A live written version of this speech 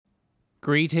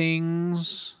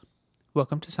Greetings.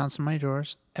 Welcome to Sounds From My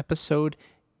Drawers, episode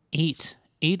 8.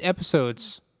 8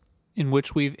 episodes in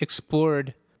which we've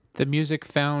explored the music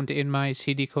found in my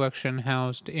CD collection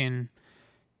housed in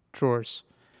drawers.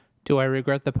 Do I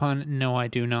regret the pun? No, I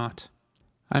do not.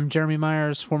 I'm Jeremy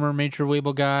Myers, former major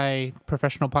label guy,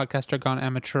 professional podcaster gone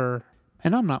amateur,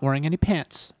 and I'm not wearing any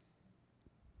pants.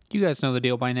 You guys know the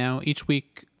deal by now. Each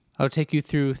week, I'll take you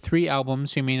through 3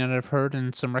 albums you may not have heard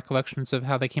and some recollections of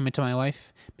how they came into my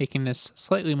life, making this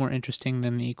slightly more interesting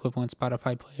than the equivalent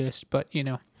Spotify playlist, but,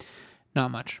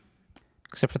 not much.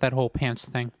 Except for that whole pants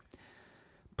thing.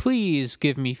 Please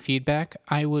give me feedback.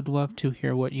 I would love to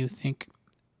hear what you think.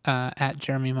 At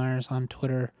Jeremy Myers on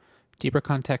Twitter.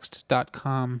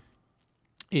 Deepercontext.com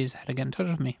is how to get in touch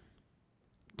with me.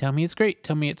 Tell me it's great.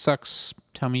 Tell me it sucks.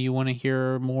 Tell me you want to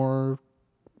hear more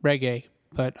reggae.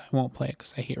 But I won't play it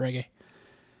because I hate reggae.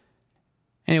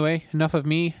 Anyway, enough of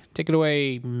me. Take it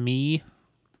away, me.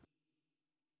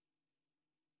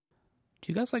 Do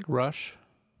you guys like Rush?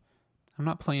 I'm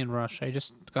not playing Rush. I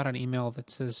just got an email that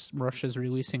says Rush is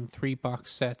releasing 3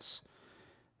 box sets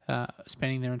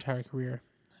spanning their entire career.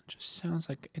 It just sounds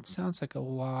like a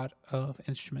lot of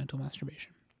instrumental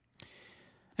masturbation.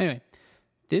 Anyway,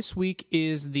 this week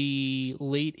is the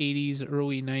late 80s,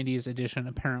 early 90s edition,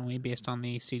 apparently, based on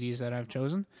the CDs that I've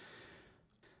chosen.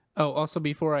 Oh, also,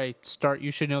 before I start,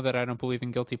 you should know that I don't believe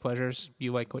in guilty pleasures.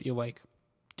 You like what you like.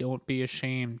 Don't be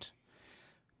ashamed.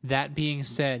 That being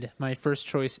said, my first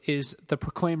choice is The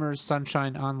Proclaimers'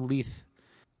 Sunshine on Leith.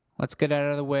 Let's get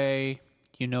out of the way.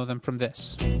 You know them from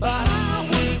this. But I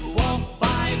would walk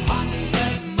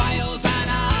 500 miles and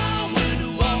I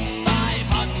would walk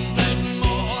 500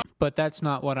 more. But that's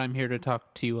not what I'm here to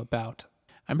talk to you about.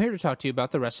 I'm here to talk to you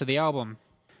about the rest of the album.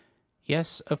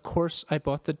 Yes, of course, I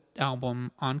bought the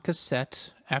album on cassette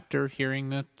after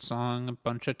hearing the song a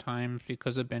bunch of times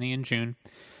because of Benny and June.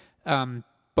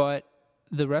 But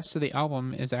the rest of the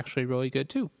album is actually really good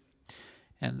too.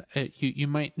 And you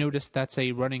might notice that's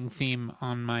a running theme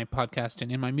on my podcast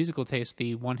and in my musical taste,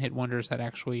 the one-hit wonders that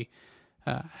actually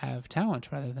have talent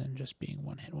rather than just being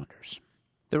one-hit wonders.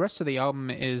 The rest of the album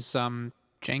is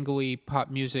jangly pop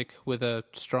music with a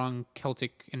strong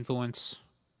Celtic influence,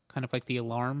 kind of like The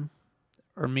Alarm.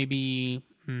 Or maybe,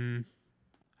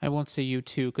 I won't say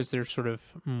U2 because they're sort of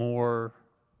more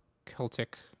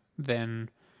Celtic than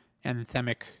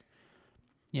anthemic.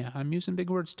 Yeah, I'm using big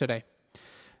words today.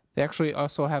 They actually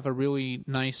also have a really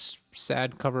nice,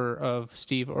 sad cover of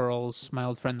Steve Earle's My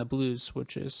Old Friend the Blues,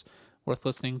 which is worth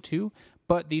listening to.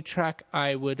 But the track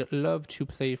I would love to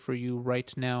play for you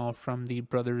right now from the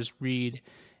Brothers Reed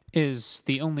is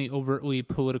the only overtly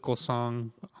political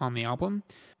song on the album.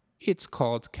 It's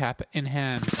called Cap in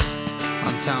Hand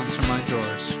on Sounds From My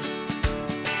Drawers.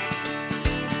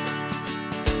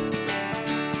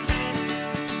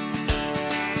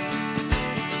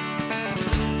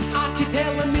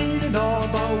 Tell a meaning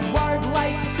of a word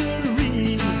like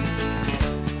serene.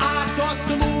 I got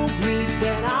some old Greek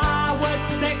when I was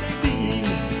 16.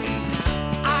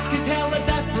 I can tell the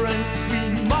difference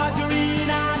between margarine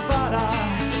and butter.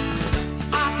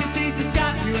 I can see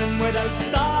Saskatchewan without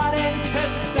starting to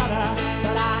stutter.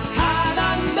 But I can't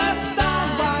understand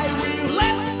why we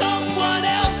let so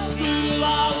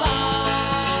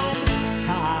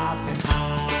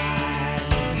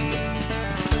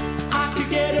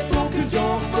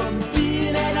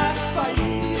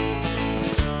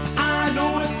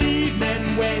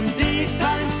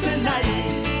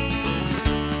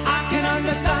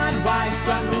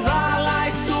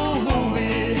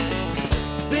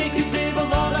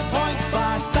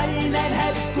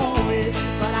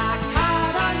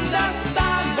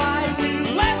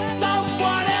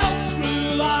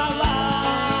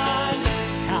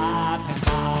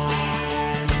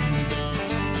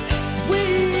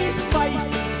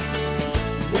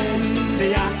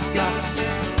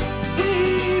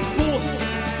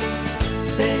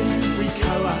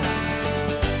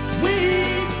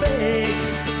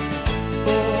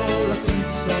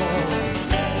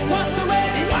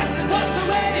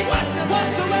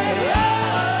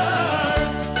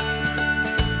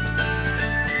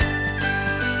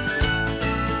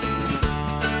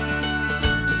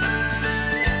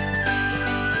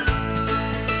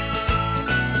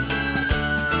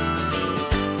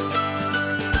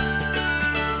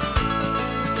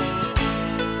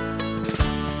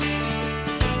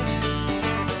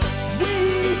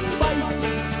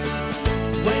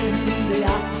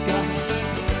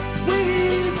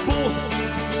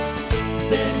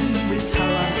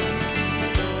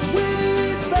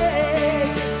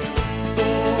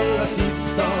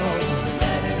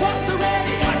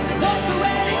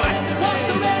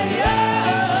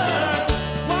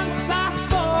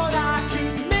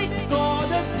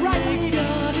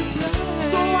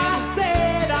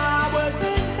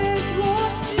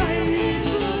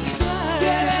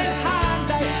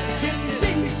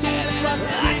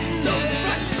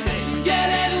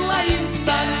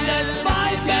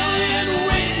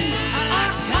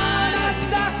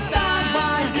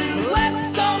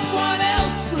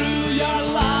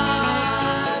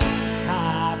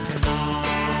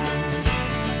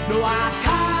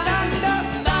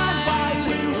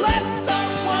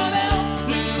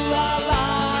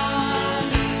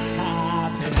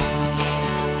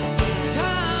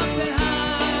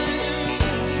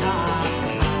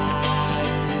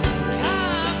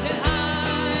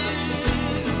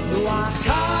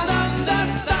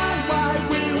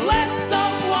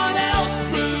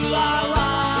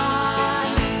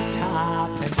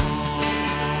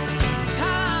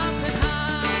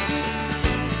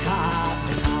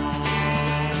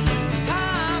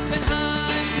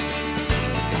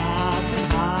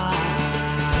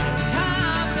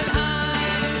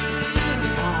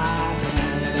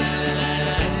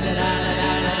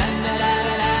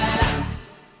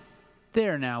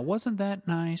now. Wasn't that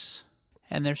nice?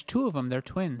 And there's 2 of them. They're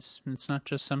twins. It's not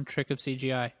just some trick of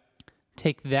CGI.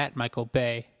 Take that, Michael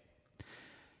Bay.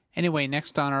 Anyway,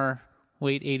 next on our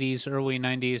late 80s, early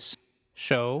 90s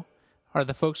show are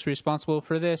the folks responsible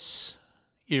for this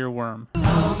earworm.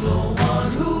 I'm the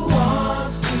one who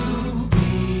wants to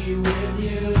be with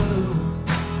you.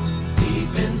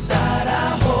 Deep inside,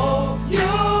 I hope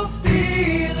you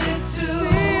feel it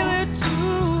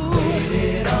too.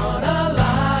 Waited on a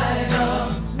line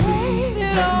of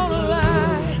waited on a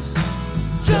line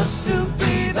just to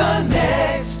be the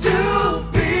next to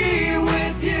be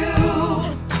with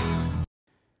you.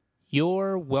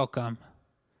 You're welcome.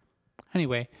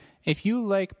 Anyway, if you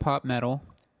like pop metal,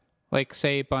 like,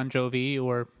 say, Bon Jovi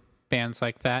or bands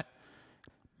like that,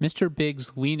 Mr.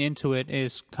 Big's Lean Into It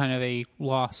is kind of a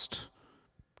lost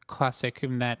classic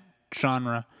in that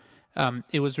genre.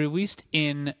 It was released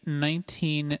in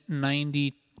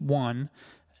 1991,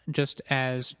 just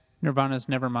as Nirvana's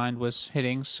Nevermind was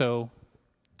hitting, so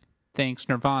thanks,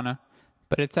 Nirvana.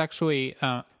 But it's actually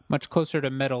much closer to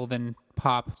metal than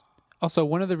pop. Also,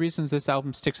 one of the reasons this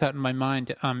album sticks out in my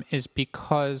mind is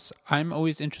because I'm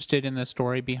always interested in the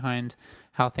story behind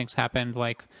how things happened,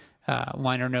 like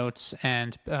liner notes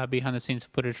and behind-the-scenes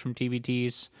footage from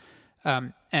DVDs.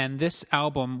 And this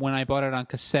album, when I bought it on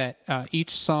cassette,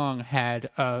 each song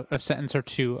had a sentence or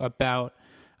two about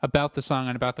the song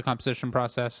and about the composition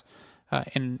process,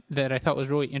 and that I thought was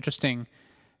really interesting.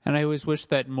 And I always wish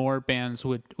that more bands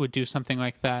would do something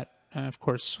like that. Of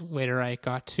course, later I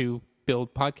got to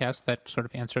build podcasts that sort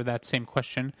of answer that same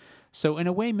question. So in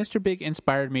a way, Mr. Big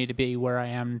inspired me to be where I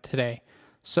am today.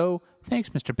 So thanks,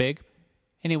 Mr. Big.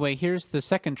 Anyway, here's the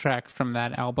second track from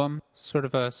that album, sort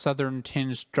of a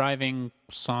southern-tinged driving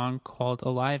song called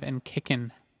Alive and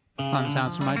Kickin' on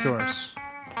Sounds From My Drawers.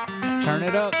 Turn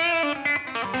it up.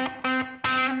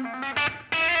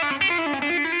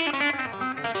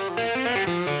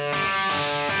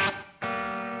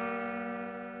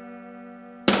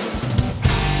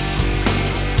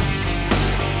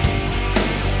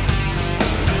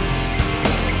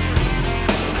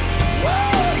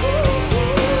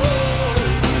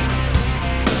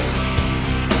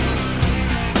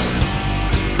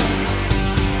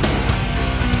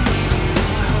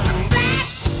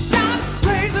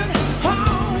 Blazing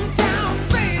home.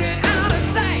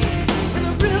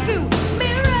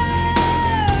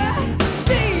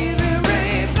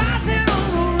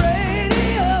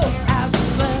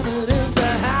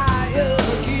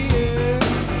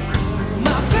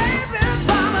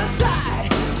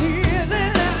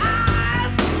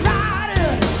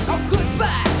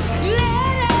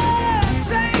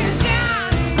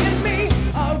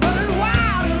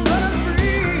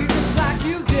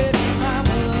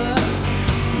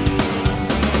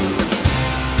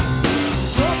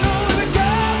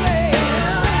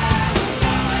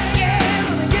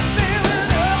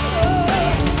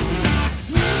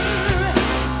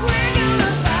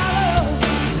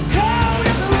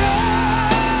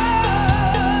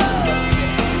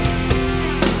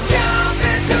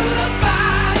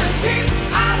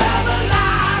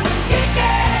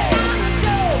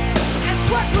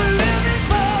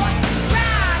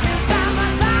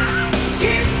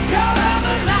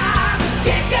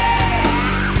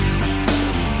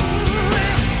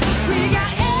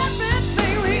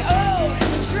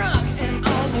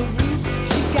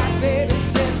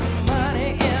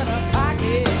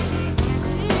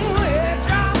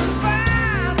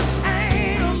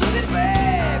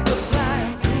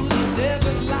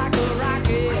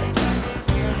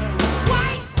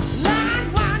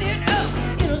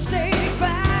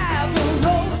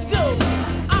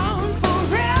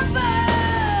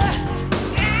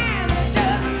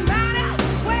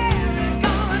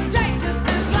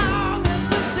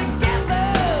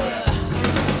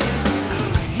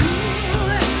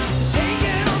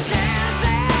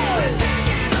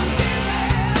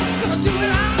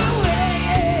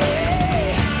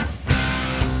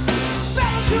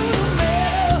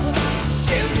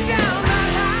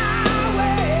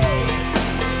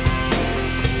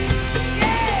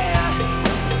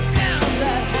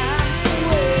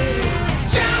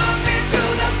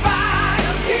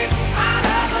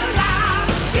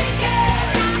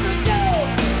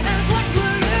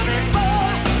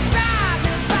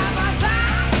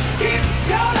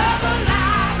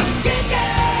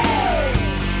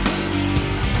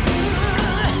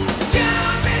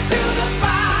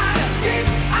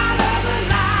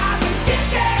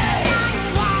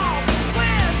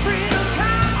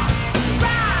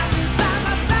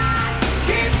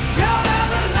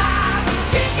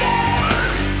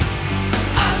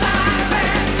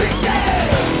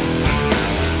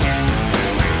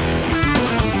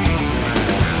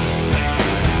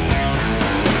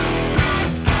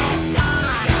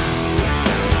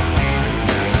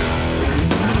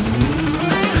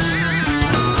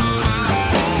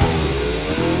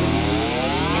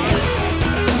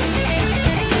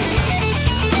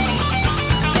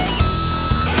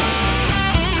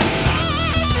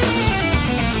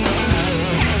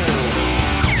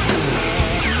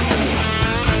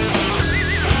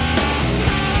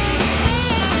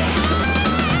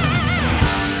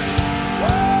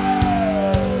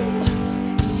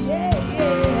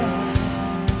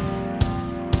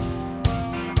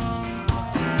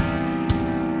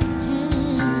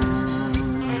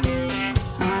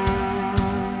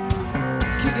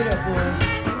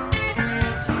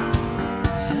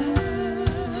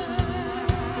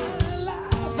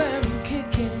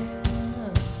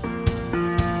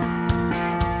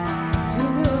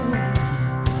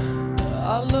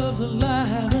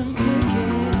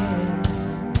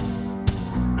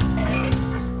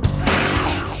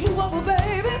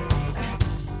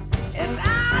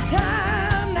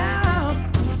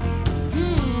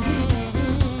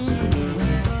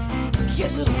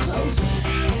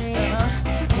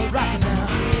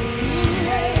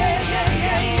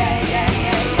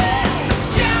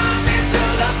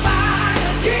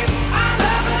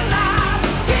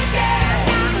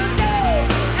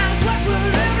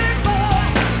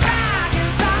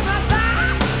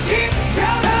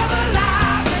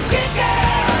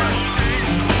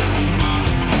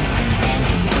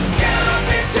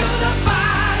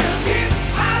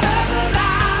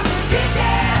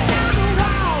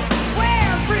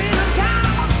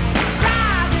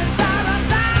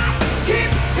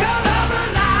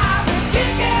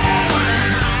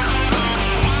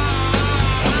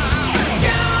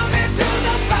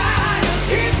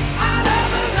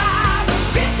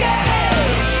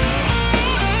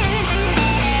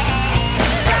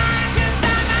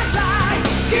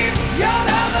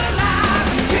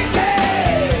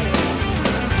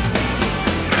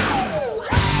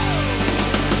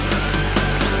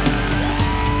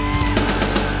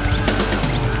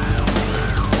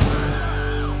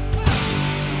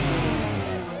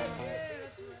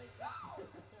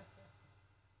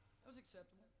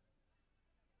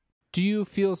 Do you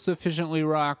feel sufficiently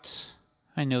rocked?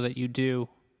 I know that you do.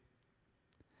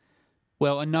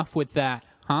 Well, enough with that,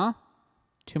 huh?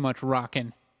 Too much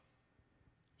rockin'.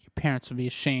 Your parents would be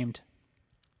ashamed.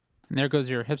 And there goes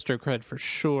your hipster cred for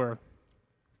sure.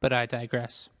 But I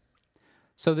digress.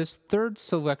 So this third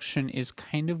selection is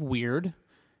kind of weird.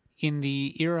 In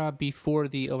the era before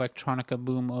the electronica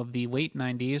boom of the late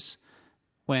 90s,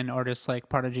 when artists like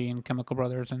Prodigy and Chemical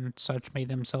Brothers and such made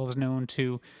themselves known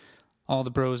to all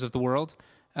the bros of the world,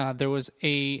 there was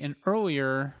an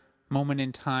earlier moment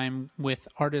in time with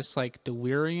artists like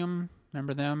Delirium,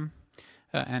 remember them,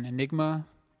 and Enigma,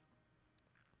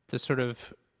 the sort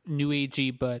of new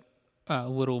agey but a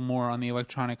little more on the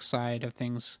electronic side of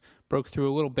things broke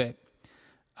through a little bit.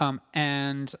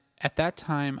 And at that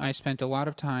time, I spent a lot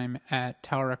of time at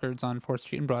Tower Records on 4th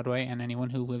Street and Broadway, and anyone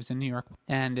who lives in New York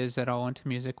and is at all into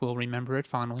music will remember it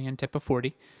fondly and tip a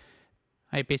 40.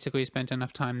 I basically spent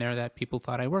enough time there that people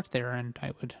thought I worked there, and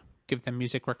I would give them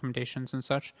music recommendations and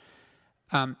such.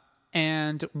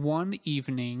 And one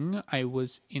evening, I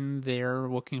was in there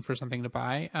looking for something to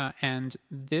buy, and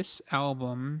this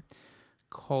album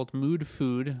called Mood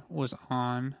Food was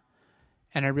on,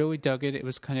 and I really dug it. It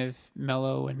was kind of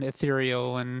mellow and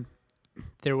ethereal, and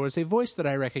there was a voice that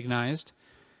I recognized,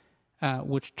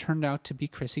 which turned out to be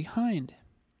Chrissie Hynde.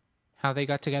 How they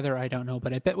got together, I don't know,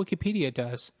 but I bet Wikipedia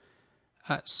does.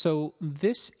 So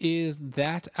this is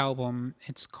that album.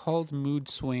 It's called Mood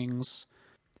Swings,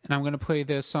 and I'm going to play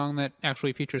the song that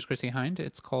actually features Chrissie Hynde.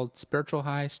 It's called Spiritual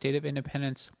High, State of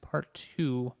Independence, Part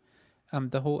 2.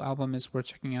 The whole album is worth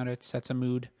checking out. It sets a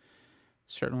mood.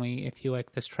 Certainly, if you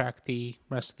like this track, the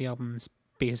rest of the album is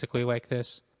basically like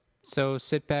this. So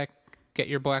sit back, get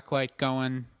your black light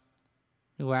going,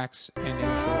 relax, and enjoy.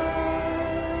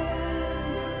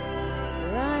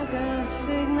 Like a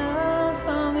signal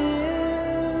from you,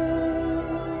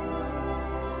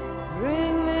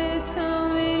 bring me to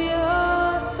meet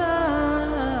your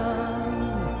sound,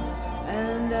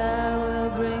 and I will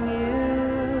bring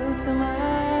you to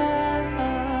my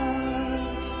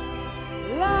heart.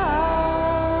 Love,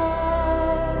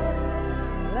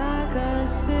 like a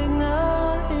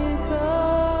signal echo,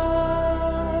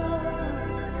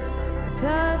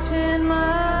 touching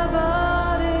my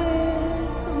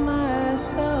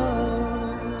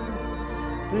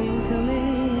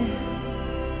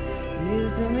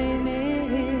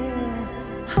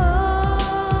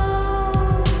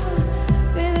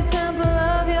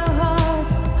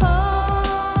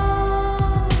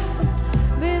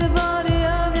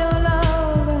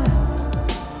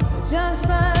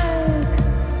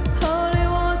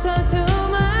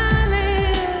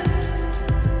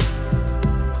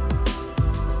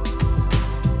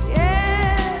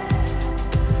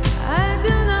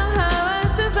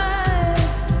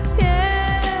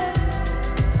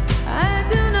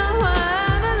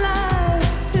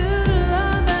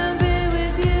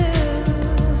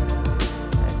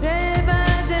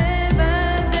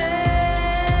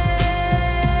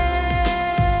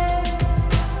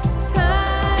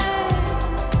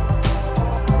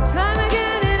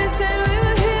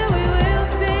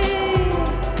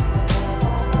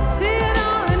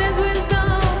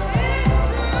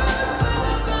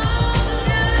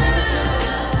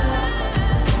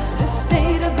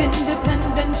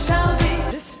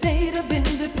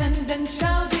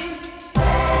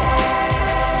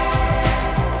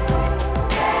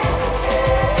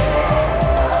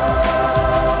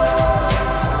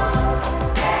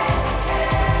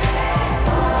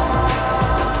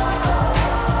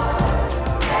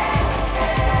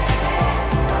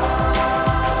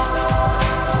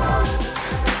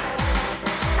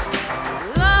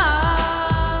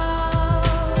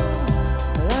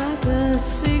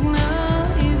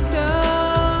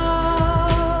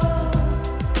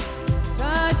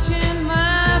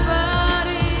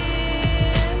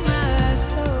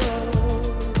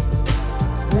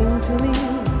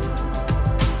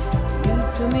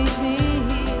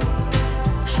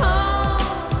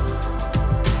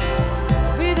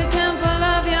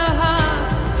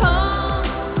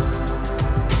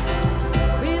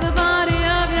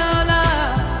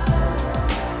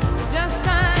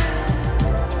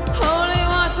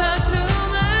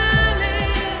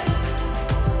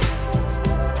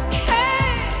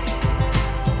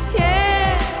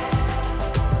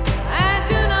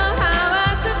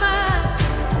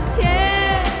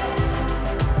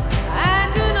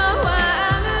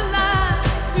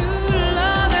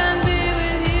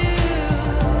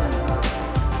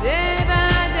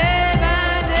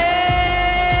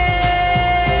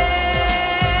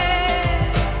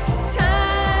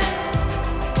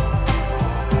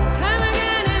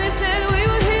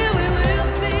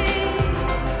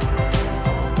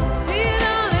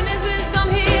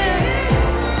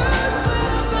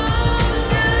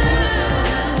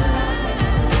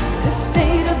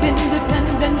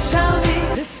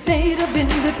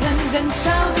then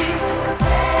shall be.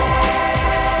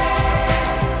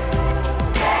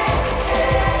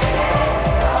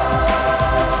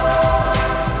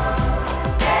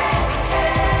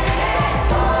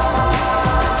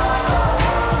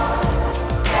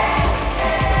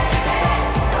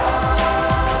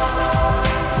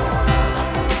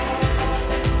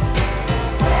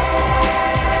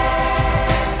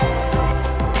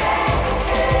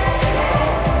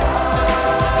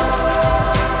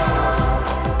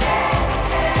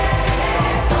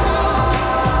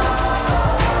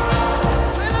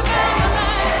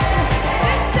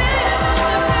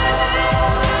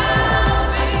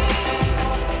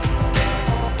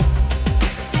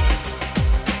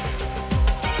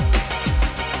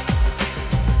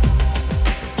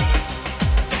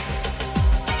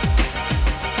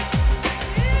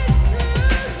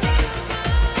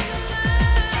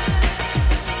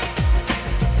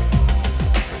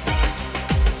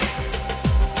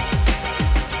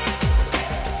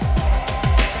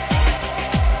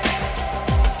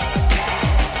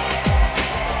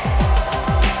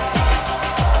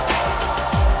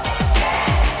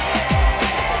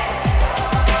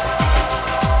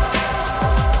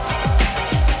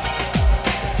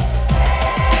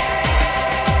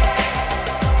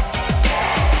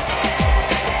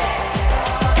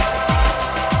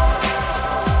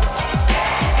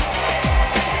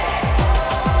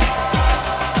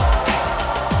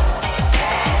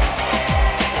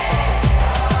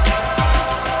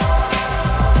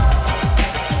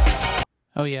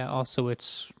 Oh, yeah, also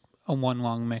it's a one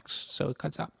long mix, so it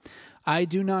cuts out. I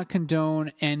do not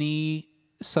condone any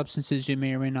substances you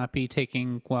may or may not be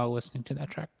taking while listening to that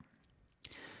track.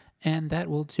 And that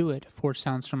will do it for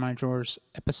Sounds From My Drawers,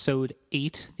 Episode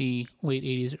 8, the late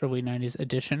 80s, early 90s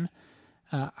edition.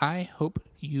 I hope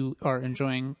you are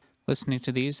enjoying listening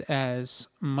to these as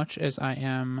much as I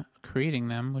am creating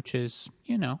them, which is,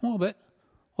 a little bit.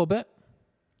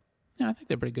 Yeah, I think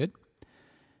they're pretty good.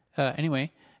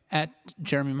 Anyway, at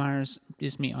Jeremy Myers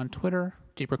is me on Twitter.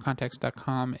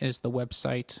 Deepercontext.com is the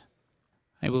website.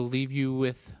 I will leave you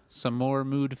with some more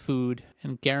mood food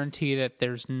and guarantee that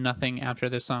there's nothing after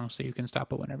this song, so you can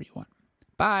stop it whenever you want.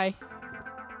 Bye!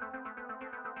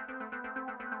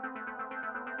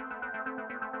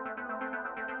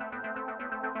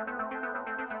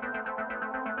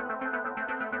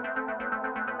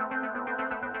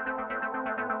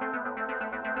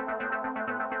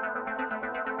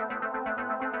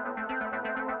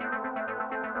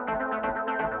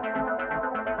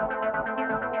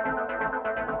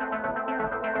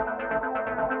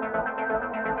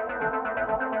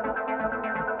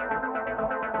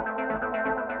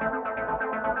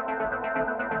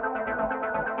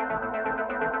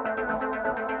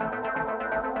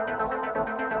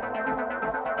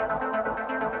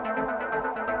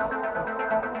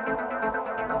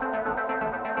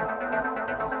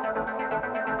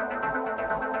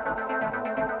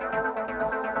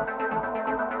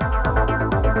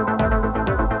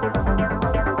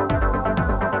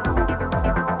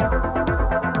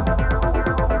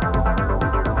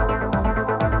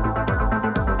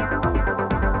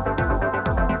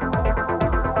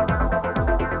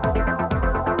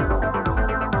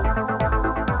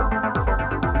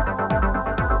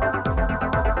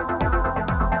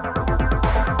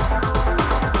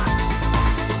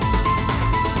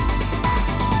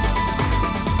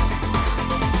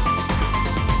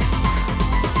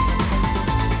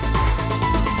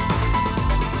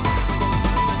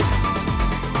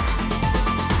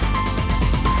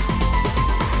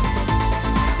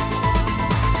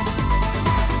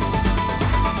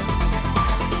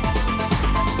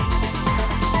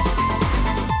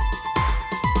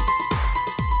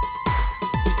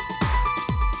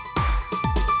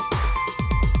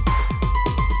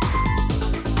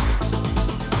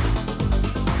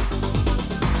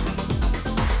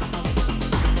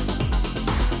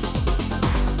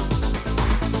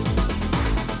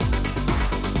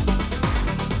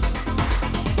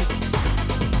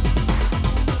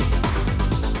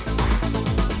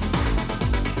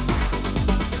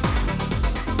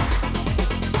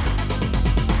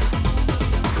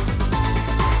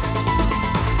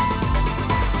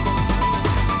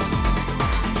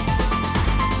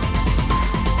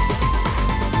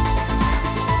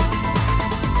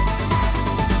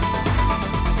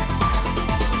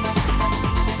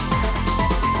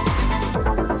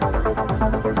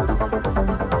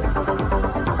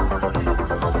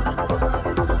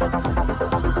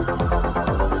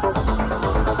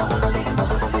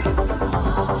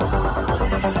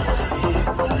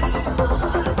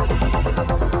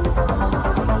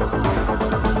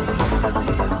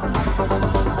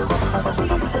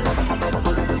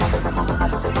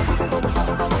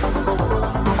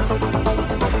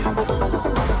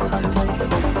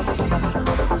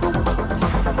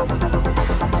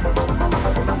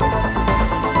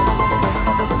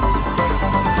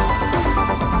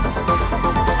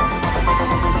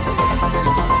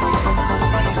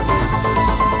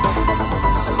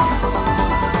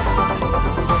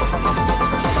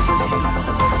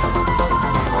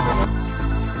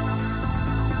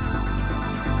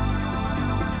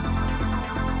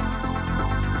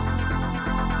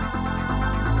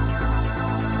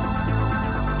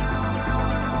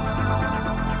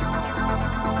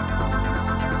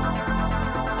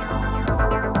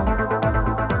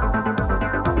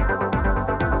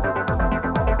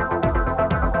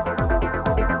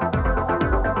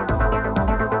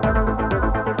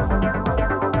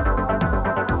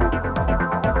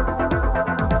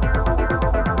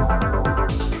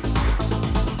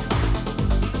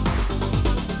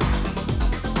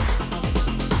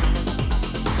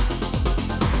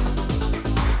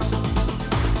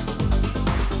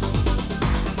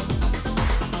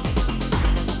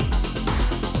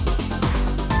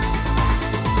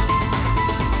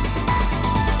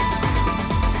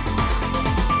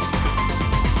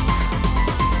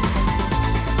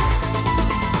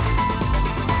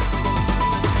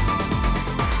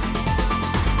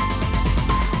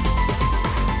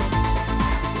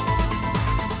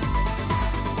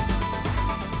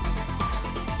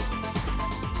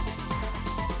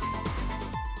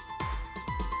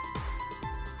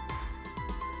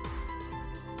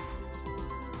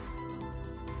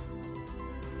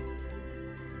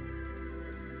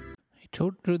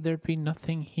 told you there'd be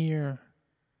nothing here.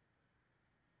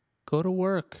 Go to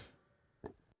work.